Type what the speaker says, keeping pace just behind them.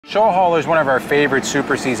ShowHauler is one of our favorite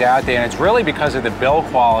Super Cs out there, and it's really because of the build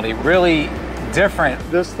quality, really different.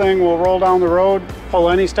 This thing will roll down the road, pull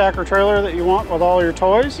any stacker trailer that you want with all your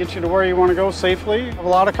toys, get you to where you want to go safely. A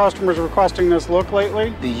lot of customers are requesting this look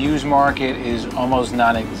lately. The used market is almost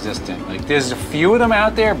non-existent. Like, there's a few of them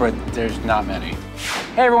out there, but there's not many.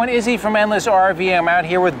 Hey everyone, Izzy from Endless RVing. I'm out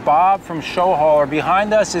here with Bob from ShowHauler.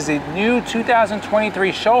 Behind us is a new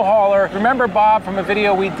 2023 ShowHauler. Remember Bob from a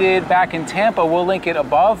video we did back in Tampa? We'll link it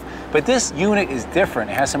above. But this unit is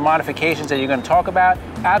different. It has some modifications that you're going to talk about.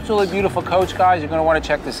 Absolutely beautiful coach, guys. You're going to want to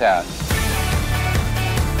check this out.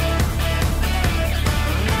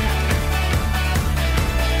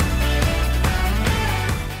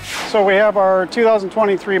 So we have our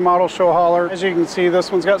 2023 model ShowHauler. As you can see, this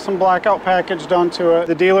one's got some blackout package done to it.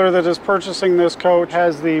 The dealer that is purchasing this coach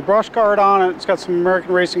has the brush guard on it. It's got some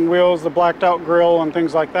American Racing wheels, the blacked out grille and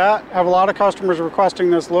things like that. I have a lot of customers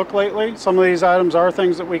requesting this look lately. Some of these items are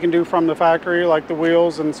things that we can do from the factory, like the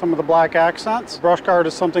wheels and some of the black accents. Brush guard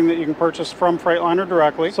is something that you can purchase from Freightliner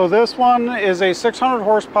directly. So this one is a 600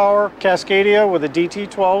 horsepower Cascadia with a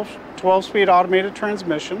DT12 12-speed automated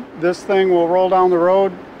transmission. This thing will roll down the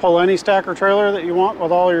road, pull any stacker trailer that you want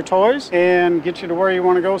with all your toys, and get you to where you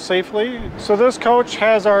want to go safely. So this coach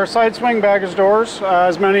has our side swing baggage doors.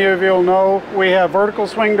 As many of you will know, we have vertical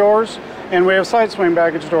swing doors and we have side swing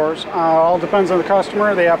baggage doors. All depends on the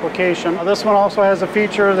customer, the application. This one also has a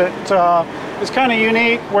feature that is kind of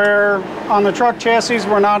unique, where on the truck chassis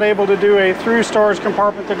we're not able to do a through storage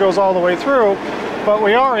compartment that goes all the way through, but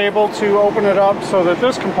we are able to open it up so that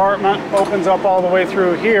this compartment opens up all the way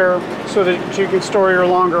through here so that you can store your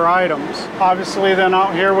longer items. Obviously then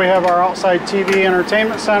out here we have our outside TV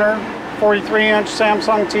entertainment center, 43-inch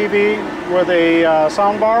Samsung TV with a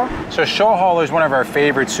sound bar. So ShowHauler is one of our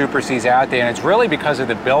favorite Super Cs out there, and it's really because of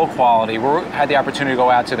the build quality. We had the opportunity to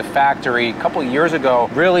go out to the factory a couple of years ago.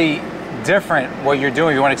 Really different what you're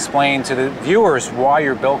doing. You want to explain to the viewers why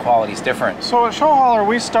your build quality is different. So at ShowHauler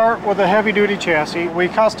we start with a heavy duty chassis. We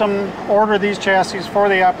custom order these chassis for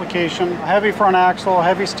the application. Heavy front axle,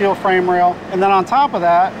 heavy steel frame rail, and then on top of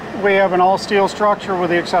that we have an all steel structure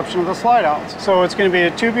with the exception of the slide outs. So it's going to be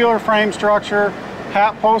a tubular frame structure,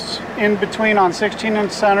 hat posts in between on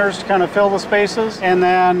 16-inch centers to kind of fill the spaces, and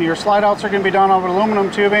then your slide outs are going to be done over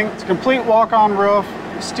aluminum tubing. It's a complete walk-on roof,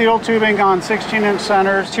 steel tubing on 16-inch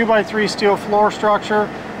centers, 2x3 steel floor structure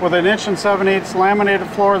with an 1 7/8" laminated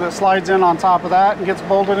floor that slides in on top of that and gets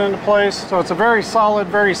bolted into place. So it's a very solid,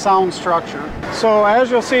 very sound structure. So as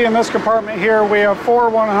you'll see in this compartment here, we have 4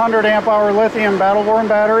 100 amp hour lithium battle-worn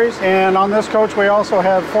batteries, and on this coach we also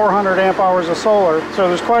have 400 amp hours of solar. So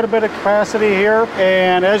there's quite a bit of capacity here,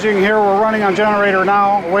 and as you can hear, we're running on generator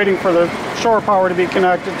now, waiting for the shore power to be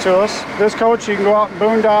connected to us. This coach, you can go out and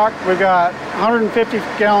boondock. We've got 150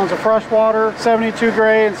 gallons of fresh water, 72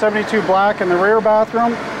 gray and 72 black in the rear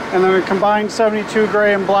bathroom, and then a combined 72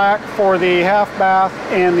 gray and black for the half bath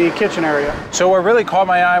and the kitchen area. So what really caught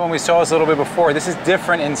my eye when we saw this a little bit before, this is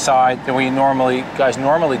different inside than we guys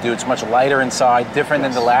normally do. It's much lighter inside, different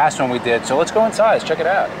than the last one we did. So let's go inside, let's check it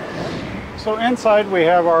out. So inside we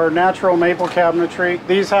have our natural maple cabinetry.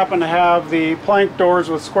 These happen to have the plank doors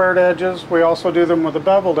with squared edges. We also do them with a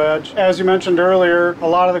beveled edge. As you mentioned earlier, a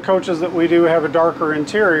lot of the coaches that we do have a darker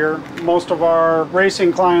interior. Most of our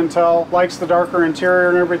racing clientele likes the darker interior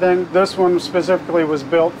and everything. This one specifically was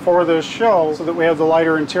built for this show so that we have the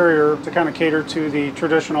lighter interior to kind of cater to the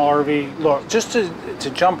traditional RV look. Just to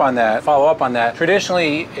jump on that, follow up on that,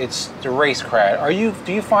 traditionally it's the race crowd.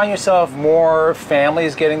 Do you find yourself more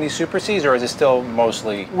families getting these Super Cs, or is it still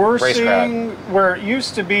mostly race crowd? Where it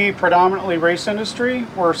used to be predominantly race industry,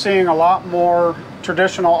 we're seeing a lot more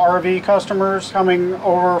traditional RV customers coming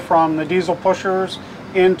over from the diesel pushers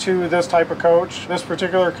into this type of coach. This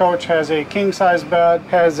particular coach has a king size bed,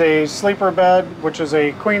 has a sleeper bed, which is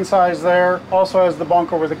a queen size there, also has the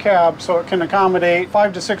bunk over the cab, so it can accommodate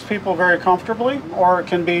 5 to 6 people very comfortably, or it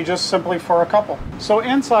can be just simply for a couple. So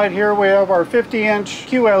inside here we have our 50-inch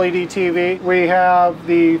QLED TV. We have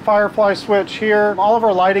the Firefly switch here. All of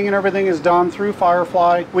our lighting and everything is done through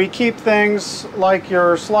Firefly. We keep things like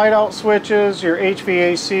your slide out switches, your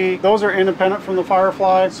HVAC, those are independent from the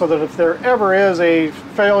Firefly, so that if there ever is a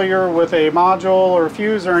failure with a module or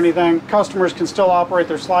fuse or anything, customers can still operate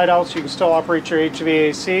their slide outs, you can still operate your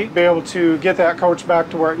HVAC, be able to get that coach back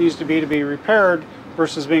to where it needs to be repaired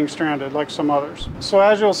versus being stranded like some others. So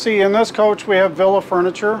as you'll see in this coach, we have Villa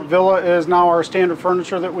furniture. Villa is now our standard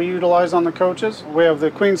furniture that we utilize on the coaches. We have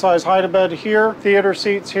the queen size hide-a-bed here, theater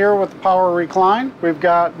seats here with the power recline. We've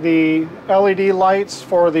got the LED lights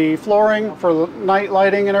for the flooring, for the night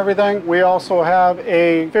lighting and everything. We also have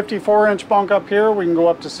a 54-inch bunk up here. We can go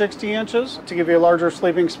up to 60 inches to give you a larger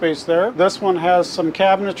sleeping space there. This one has some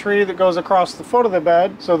cabinetry that goes across the foot of the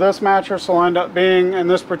bed. So this mattress will end up being, in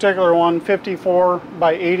this particular one, 54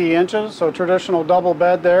 by 80 inches. So traditional double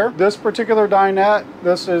bed there. This particular dinette,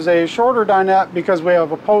 this is a shorter dinette because we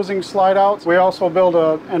have opposing slide outs. We also build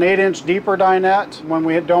an 8-inch deeper dinette when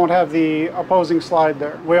we don't have the opposing slide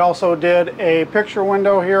there. We also did a picture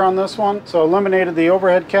window here on this one. So eliminated the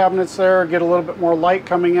overhead cabinets there, get a little bit more light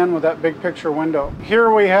coming in with that big picture window.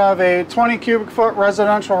 Here we have a 20 cubic foot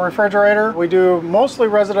residential refrigerator. We do mostly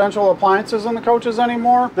residential appliances in the coaches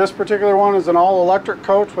anymore. This particular one is an all electric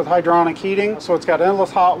coach with hydronic heating. So it's got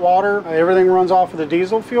endless hot water. Everything runs off of the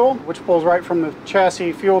diesel fuel, which pulls right from the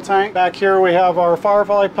chassis fuel tank. Back here we have our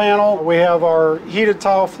Firefly panel. We have our heated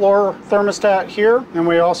tile floor thermostat here. And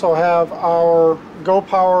we also have our Go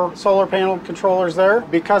Power solar panel controllers there.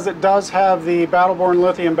 Because it does have the Battleborn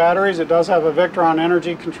lithium batteries, it does have a Victron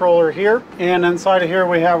energy controller here. And inside of here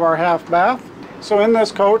we have our half bath. So in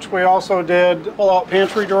this coach, we also did pull-out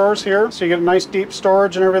pantry drawers here, so you get a nice deep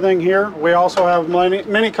storage and everything here. We also have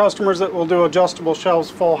many customers that will do adjustable shelves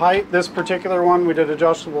full height. This particular one, we did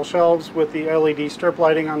adjustable shelves with the LED strip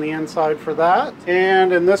lighting on the inside for that.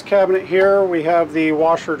 And in this cabinet here, we have the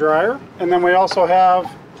washer dryer. And then we also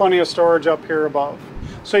have plenty of storage up here above.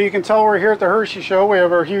 So you can tell we're here at the Hershey show. We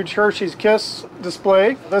have our huge Hershey's Kiss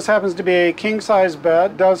display. This happens to be a king-size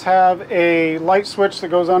bed. It does have a light switch that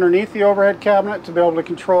goes underneath the overhead cabinet to be able to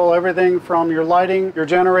control everything from your lighting, your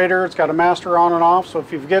generator. It's got a master on and off, so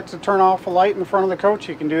if you forget to turn off a light in the front of the coach,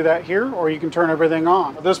 you can do that here, or you can turn everything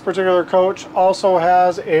on. This particular coach also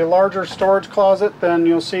has a larger storage closet than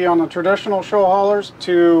you'll see on the traditional show haulers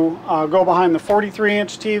to go behind the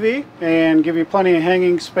 43-inch TV and give you plenty of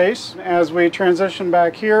hanging space. As we transition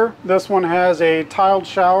back here, this one has a tiled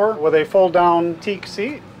shower with a fold-down teak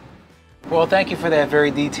seat. Well, thank you for that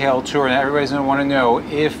very detailed tour. And everybody's going to want to know,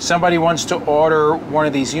 if somebody wants to order one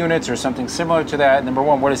of these units or something similar to that, number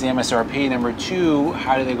one, what is the MSRP? Number two,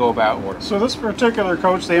 how do they go about ordering? So this particular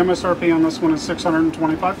coach, the MSRP on this one is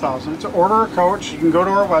 $625,000. To order a coach, you can go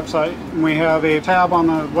to our website, and we have a tab on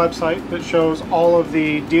the website that shows all of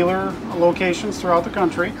the dealer locations throughout the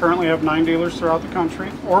country. Currently have 9 dealers throughout the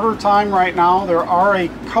country. Order time right now, there are a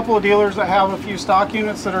couple of dealers that have a few stock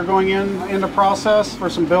units that are going into process for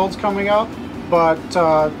some builds coming up. But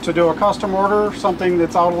to do a custom order, something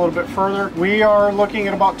that's out a little bit further, we are looking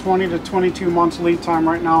at about 20 to 22 months lead time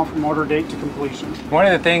right now from order date to completion. One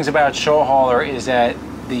of the things about ShowHauler is that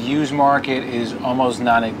the used market is almost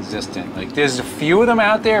non-existent. Like, there's a few of them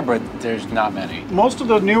out there, but there's not many. Most of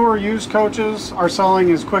the newer used coaches are selling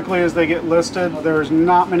as quickly as they get listed. There's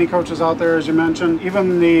not many coaches out there, as you mentioned.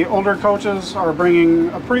 Even the older coaches are bringing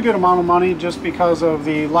a pretty good amount of money just because of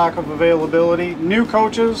the lack of availability. New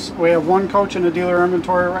coaches, we have 1 coach in the dealer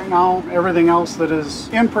inventory right now. Everything else that is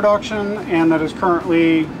in production and that is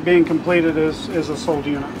currently being completed is a sold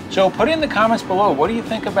unit. So put in the comments below, what do you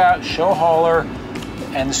think about ShowHauler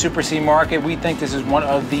and the Super C market? We think this is one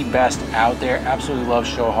of the best out there. Absolutely love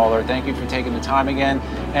ShowHauler. Thank you for taking the time again.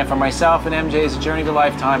 And for myself and MJ, it's a journey of a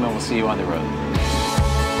lifetime, and we'll see you on the road.